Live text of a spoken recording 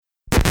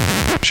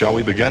Shall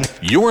we begin?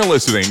 You're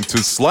listening to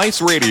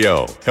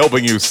SliceRadio,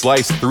 helping you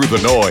slice through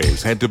the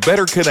noise and to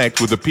better connect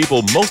with the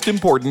people most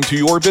important to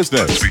your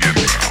business.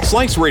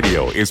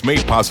 SliceRadio is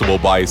made possible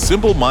by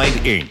Simple Mind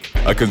Inc.,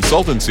 a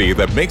consultancy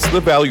that makes the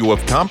value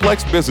of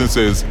complex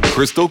businesses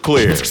crystal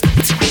clear.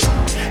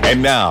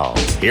 And now,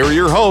 here are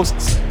your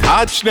hosts,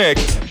 Todd Schnick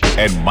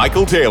and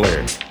Michael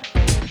Taylor.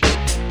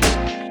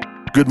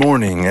 Good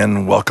morning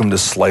and welcome to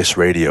Slice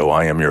Radio.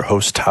 I am your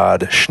host,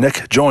 Todd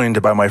Schnick,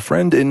 joined by my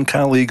friend and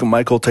colleague,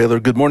 Michael Taylor.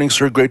 Good morning,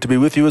 sir. Great to be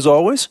with you as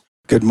always.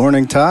 Good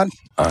morning, Todd.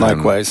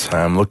 Likewise.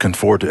 I'm looking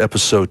forward to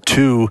episode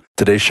 2.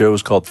 Today's show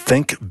is called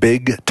Think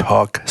Big,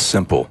 Talk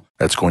Simple.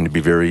 That's going to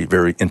be very,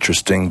 very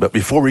interesting. But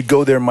before we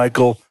go there,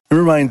 Michael,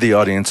 remind the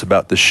audience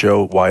about the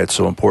show, why it's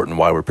so important,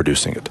 why we're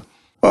producing it.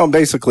 Well,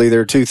 basically,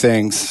 there are two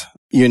things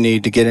you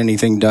need to get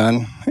anything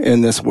done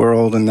in this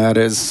world, and that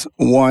is,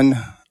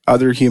 one,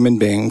 other human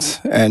beings,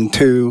 and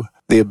two,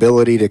 the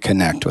ability to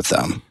connect with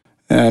them.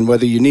 And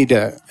whether you need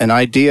an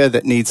idea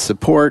that needs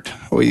support,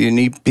 or you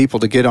need people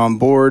to get on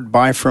board,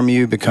 buy from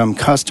you, become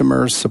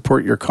customers,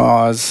 support your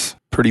cause,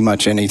 pretty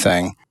much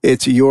anything.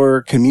 It's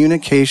your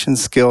communication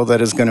skill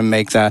that is going to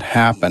make that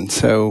happen.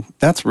 So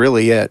that's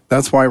really it.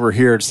 That's why we're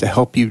here, is to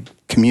help you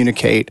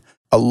communicate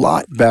a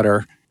lot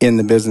better in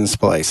the business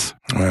place.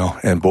 Well,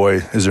 and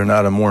boy, is there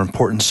not a more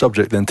important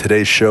subject than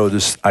today's show,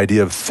 this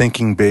idea of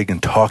thinking big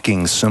and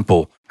talking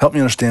simple. Help me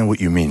understand what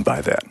you mean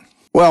by that.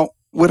 Well,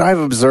 what I've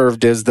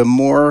observed is the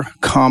more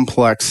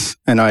complex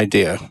an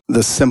idea,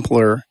 the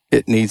simpler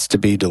it needs to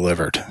be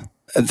delivered.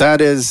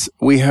 That is,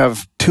 we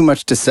have too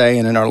much to say,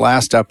 and in our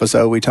last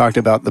episode, we talked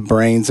about the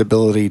brain's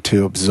ability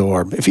to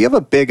absorb. If you have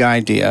a big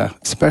idea,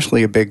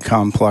 especially a big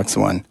complex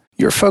one,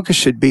 your focus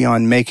should be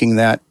on making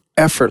that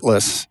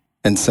effortless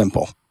and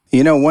simple.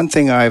 You know, one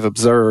thing I've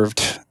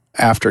observed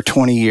after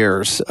 20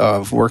 years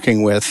of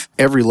working with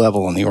every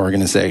level in the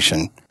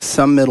organization,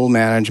 some middle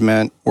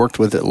management, worked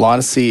with a lot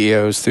of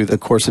CEOs through the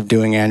course of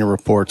doing annual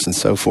reports and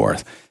so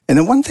forth. And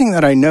the one thing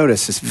that I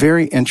notice is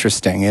very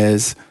interesting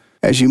is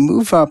as you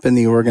move up in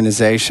the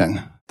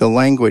organization, the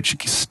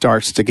language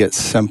starts to get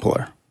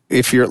simpler.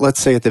 If you're, let's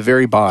say, at the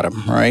very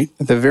bottom, right?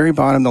 At the very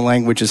bottom, the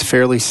language is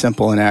fairly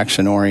simple and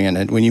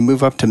action-oriented. When you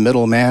move up to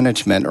middle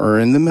management or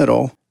in the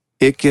middle,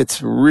 it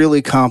gets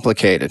really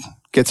complicated,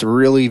 gets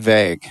really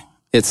vague.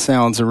 It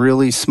sounds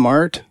really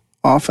smart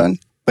often,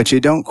 but you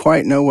don't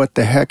quite know what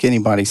the heck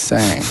anybody's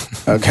saying,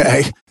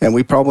 okay? And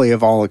we probably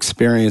have all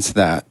experienced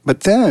that. But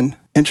then,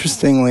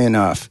 interestingly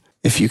enough,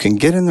 if you can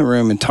get in the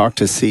room and talk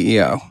to a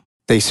CEO,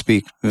 they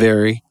speak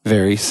very,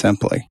 very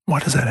simply. Why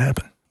does that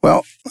happen?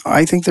 Well,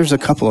 I think there's a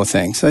couple of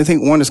things. I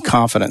think one is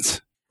confidence,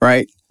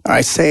 right?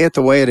 I say it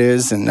the way it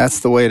is, and that's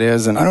the way it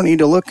is, and I don't need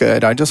to look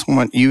good. I just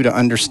want you to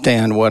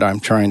understand what I'm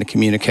trying to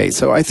communicate.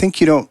 So I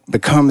think you don't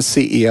become a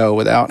CEO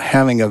without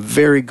having a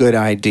very good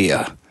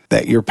idea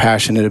that you're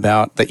passionate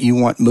about, that you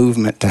want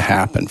movement to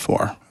happen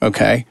for,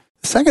 okay?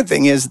 The second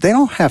thing is they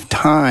don't have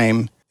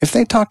time. If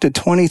they talk to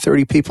 20,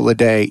 30 people a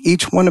day,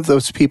 each one of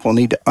those people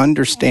need to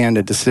understand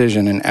a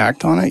decision and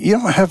act on it. You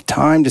don't have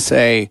time to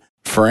say,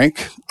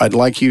 Frank, I'd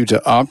like you to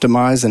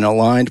optimize an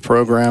aligned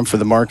program for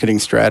the marketing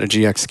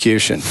strategy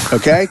execution.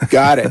 Okay?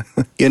 Got it.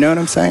 You know what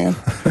I'm saying?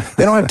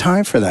 They don't have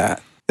time for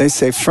that. They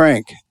say,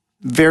 Frank,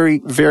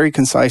 very, very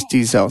concise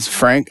details.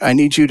 Frank, I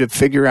need you to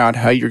figure out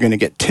how you're going to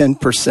get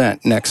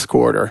 10% next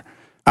quarter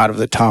out of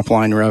the top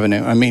line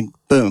revenue. I mean,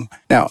 boom.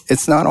 Now,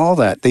 it's not all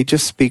that. They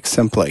just speak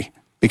simply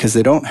because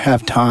they don't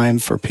have time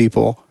for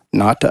people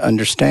not to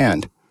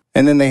understand.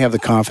 And then they have the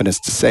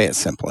confidence to say it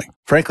simply.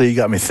 Frankly, you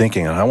got me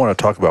thinking, and I want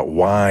to talk about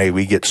why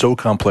we get so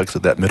complex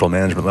at that middle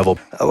management level.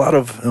 A lot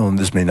of,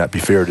 this may not be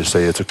fair to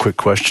say it's a quick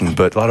question,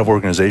 but a lot of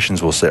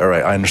organizations will say, all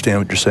right, I understand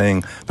what you're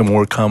saying. The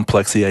more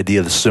complex the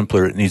idea, the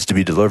simpler it needs to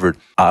be delivered.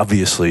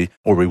 Obviously,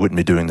 or we wouldn't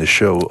be doing this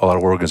show, a lot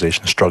of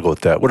organizations struggle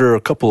with that. What are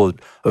a couple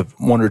of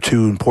one or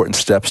two important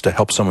steps to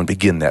help someone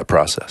begin that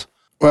process?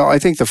 Well, I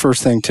think the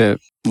first thing to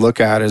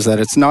look at is that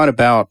it's not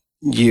about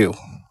you.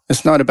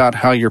 It's not about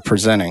how you're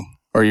presenting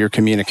or your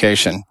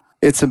communication.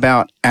 It's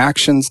about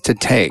actions to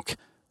take.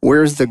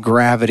 Where's the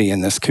gravity in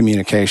this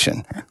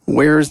communication?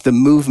 Where's the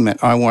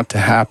movement I want to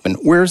happen?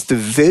 Where's the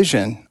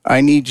vision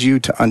I need you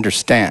to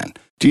understand?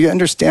 Do you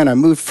understand? I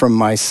moved from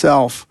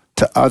myself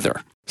to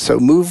other. So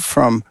move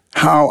from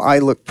how I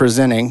look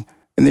presenting,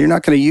 and you're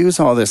not going to use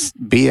all this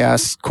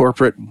BS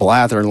corporate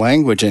blather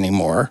language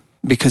anymore,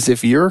 because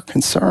if you're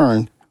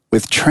concerned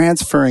with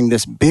transferring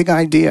this big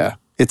idea,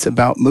 it's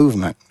about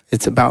movement.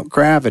 It's about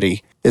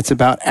gravity. It's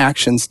about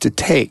actions to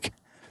take,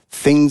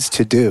 things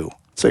to do.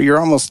 So you're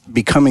almost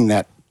becoming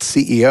that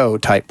CEO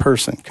type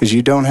person because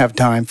you don't have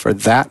time for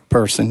that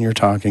person you're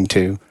talking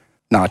to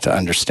not to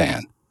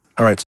understand.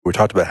 All right, so we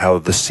talked about how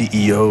the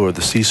CEO or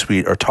the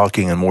C-suite are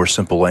talking in more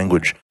simple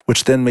language,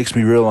 which then makes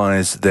me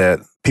realize that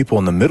people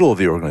in the middle of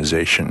the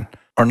organization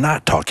are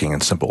not talking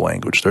in simple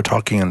language. They're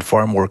talking in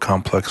far more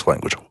complex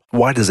language.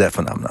 Why does that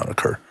phenomenon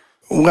occur?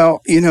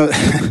 Well,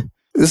 this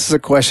is a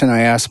question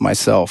I ask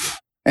myself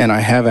And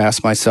I have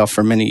asked myself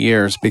for many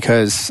years,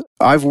 because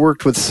I've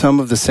worked with some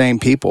of the same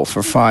people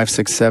for 5,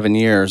 6, 7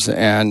 years,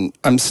 and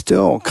I'm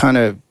still kind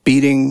of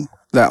beating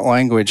that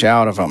language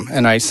out of them.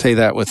 And I say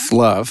that with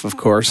love, of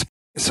course.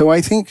 So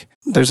I think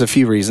there's a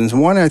few reasons.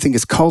 One, I think,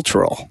 is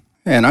cultural.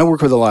 And I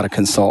work with a lot of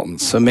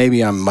consultants, so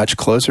maybe I'm much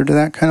closer to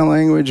that kind of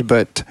language.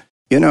 But,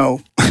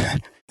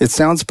 it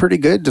sounds pretty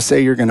good to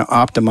say you're going to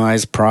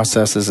optimize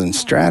processes and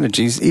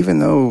strategies, even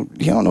though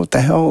you don't know what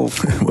the hell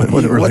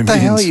what it really means.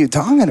 Hell are you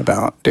talking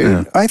about,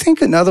 dude? Yeah. I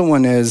think another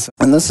one is,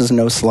 and this is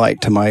no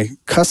slight to my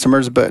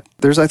customers, but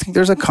I think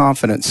there's a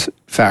confidence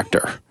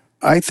factor.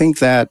 I think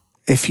that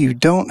if you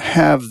don't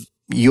have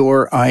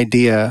your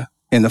idea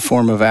in the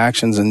form of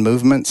actions and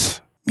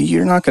movements,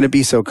 you're not going to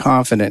be so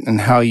confident in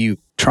how you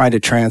try to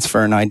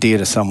transfer an idea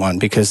to someone,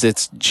 because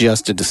it's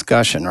just a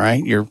discussion,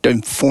 right? You're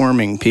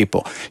informing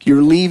people.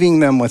 You're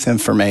leaving them with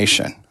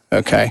information,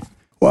 okay?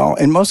 Well,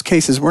 in most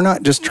cases, we're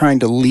not just trying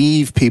to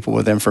leave people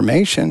with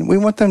information. We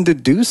want them to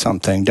do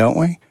something, don't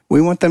we?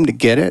 We want them to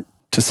get it,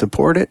 to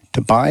support it,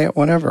 to buy it,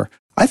 whatever.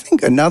 I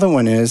think another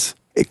one is,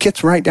 it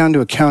gets right down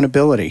to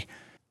accountability.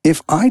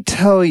 If I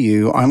tell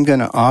you I'm going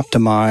to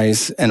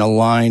optimize an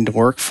aligned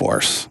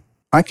workforce,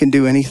 I can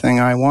do anything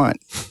I want,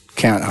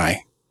 can't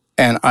I?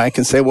 And I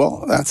can say,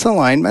 well, that's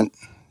alignment.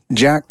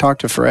 Jack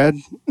talked to Fred,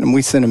 and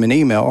we sent him an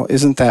email.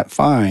 Isn't that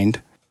fine?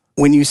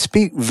 When you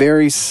speak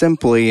very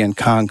simply and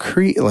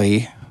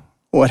concretely,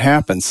 what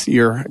happens?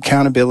 Your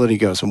accountability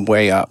goes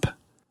way up,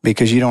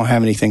 because you don't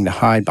have anything to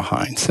hide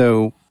behind.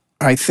 So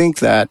I think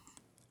that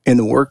in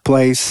the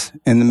workplace,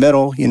 in the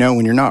middle,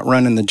 when you're not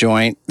running the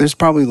joint, there's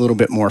probably a little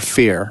bit more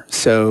fear.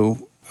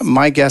 So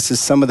my guess is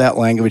some of that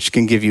language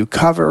can give you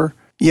cover.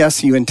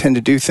 Yes, you intend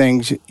to do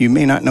things. You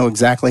may not know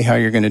exactly how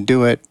you're going to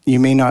do it. You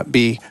may not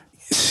be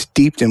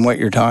steeped in what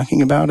you're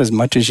talking about as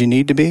much as you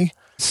need to be.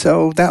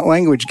 So that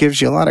language gives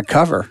you a lot of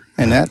cover.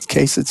 In that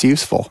case, it's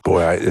useful.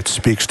 Boy, it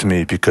speaks to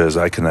me, because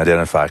I can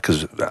identify,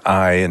 because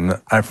I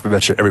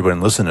bet you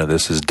everyone listening to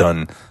this has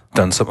done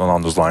something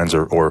along those lines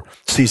or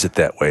sees it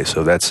that way.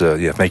 So that's,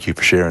 thank you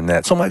for sharing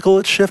that. So Michael,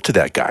 let's shift to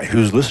that guy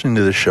who's listening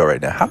to this show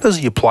right now. How does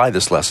he apply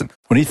this lesson?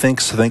 When he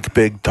thinks think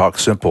big, talk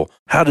simple,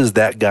 how does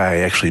that guy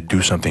actually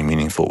do something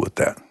meaningful with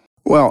that?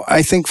 Well,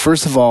 I think,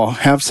 first of all,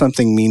 have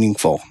something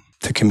meaningful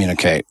to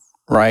communicate,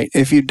 right?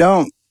 If you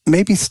don't,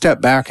 maybe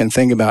step back and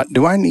think about,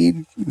 do I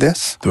need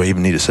this? Do I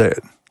even need to say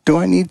it? Do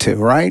I need to,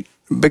 right?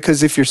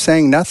 Because if you're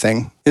saying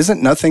nothing,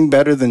 isn't nothing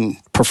better than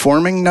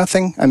performing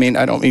nothing? I mean,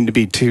 I don't mean to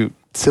be too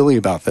silly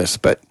about this,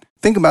 but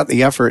think about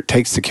the effort it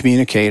takes to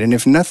communicate. And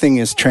if nothing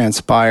is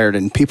transpired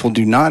and people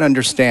do not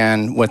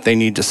understand what they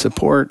need to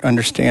support,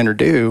 understand, or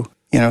do,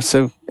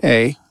 so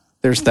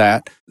there's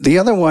that. The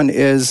other one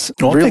is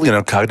I'm thinking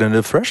of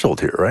cognitive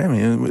threshold here, right? I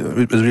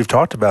mean, as we've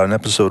talked about in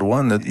episode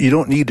 1, that you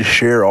don't need to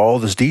share all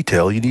this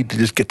detail. You need to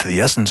just get to the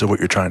essence of what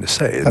you're trying to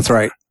say. That's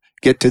right.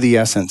 Get to the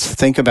essence.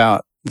 Think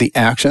about the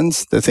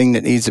actions, the thing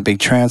that needs to be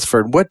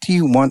transferred. What do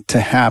you want to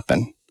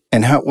happen?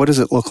 And what does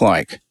it look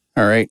like?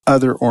 All right.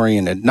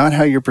 Other-oriented, not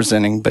how you're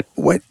presenting, but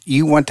what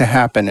you want to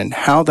happen and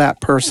how that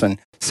person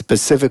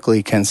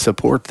specifically can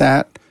support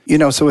that.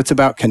 So it's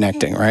about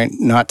connecting, right?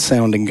 Not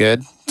sounding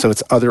good. So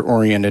it's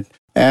other-oriented.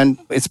 And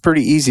it's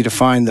pretty easy to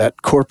find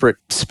that corporate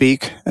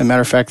speak. As a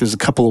matter of fact, there's a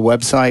couple of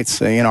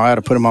websites, I ought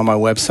to put them on my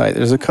website.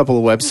 There's a couple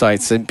of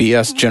websites, at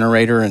BS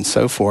Generator and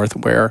so forth,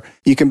 where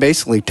you can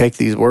basically take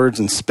these words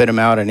and spit them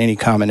out in any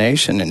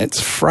combination, and it's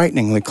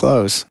frighteningly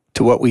close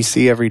to what we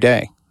see every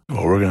day.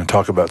 Well, we're going to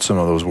talk about some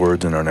of those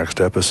words in our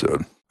next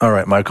episode. All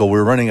right, Michael,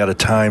 we're running out of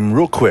time.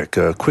 Real quick,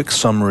 a quick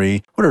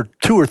summary. What are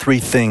 2 or 3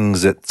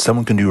 things that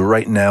someone can do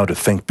right now to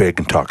think big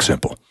and talk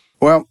simple?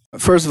 Well,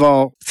 first of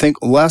all, think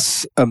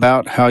less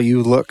about how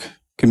you look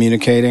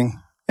communicating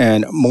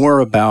and more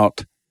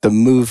about the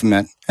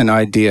movement and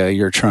idea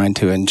you're trying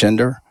to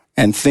engender,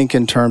 and think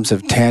in terms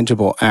of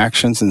tangible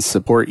actions and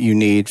support you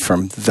need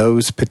from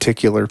those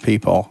particular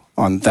people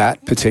on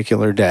that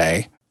particular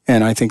day.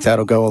 And I think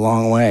that'll go a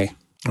long way.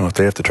 Well, if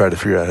they have to try to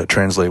figure out how to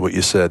translate what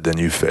you said, then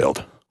you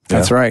failed.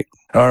 That's right.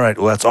 All right.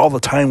 Well, that's all the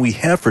time we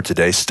have for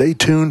today. Stay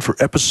tuned for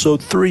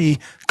episode 3,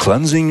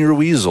 Cleansing Your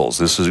Weasels.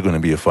 This is going to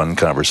be a fun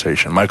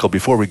conversation. Michael,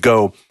 before we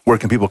go, where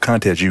can people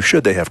contact you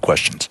should they have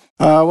questions?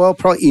 Well,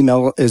 probably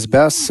email is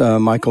best,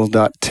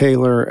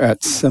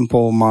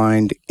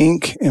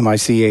 michael.taylor@simplemindinc,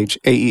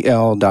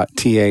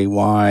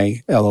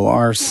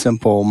 michael.taylor,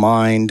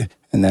 simplemind,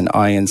 and then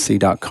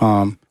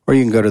inc.com. Or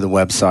you can go to the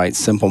website,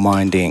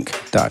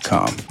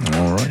 simplemindinc.com.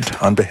 All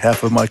right. On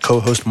behalf of my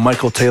co-host,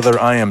 Michael Taylor,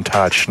 I am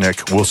Todd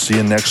Schnick. We'll see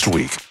you next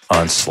week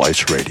on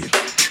Slice Radio.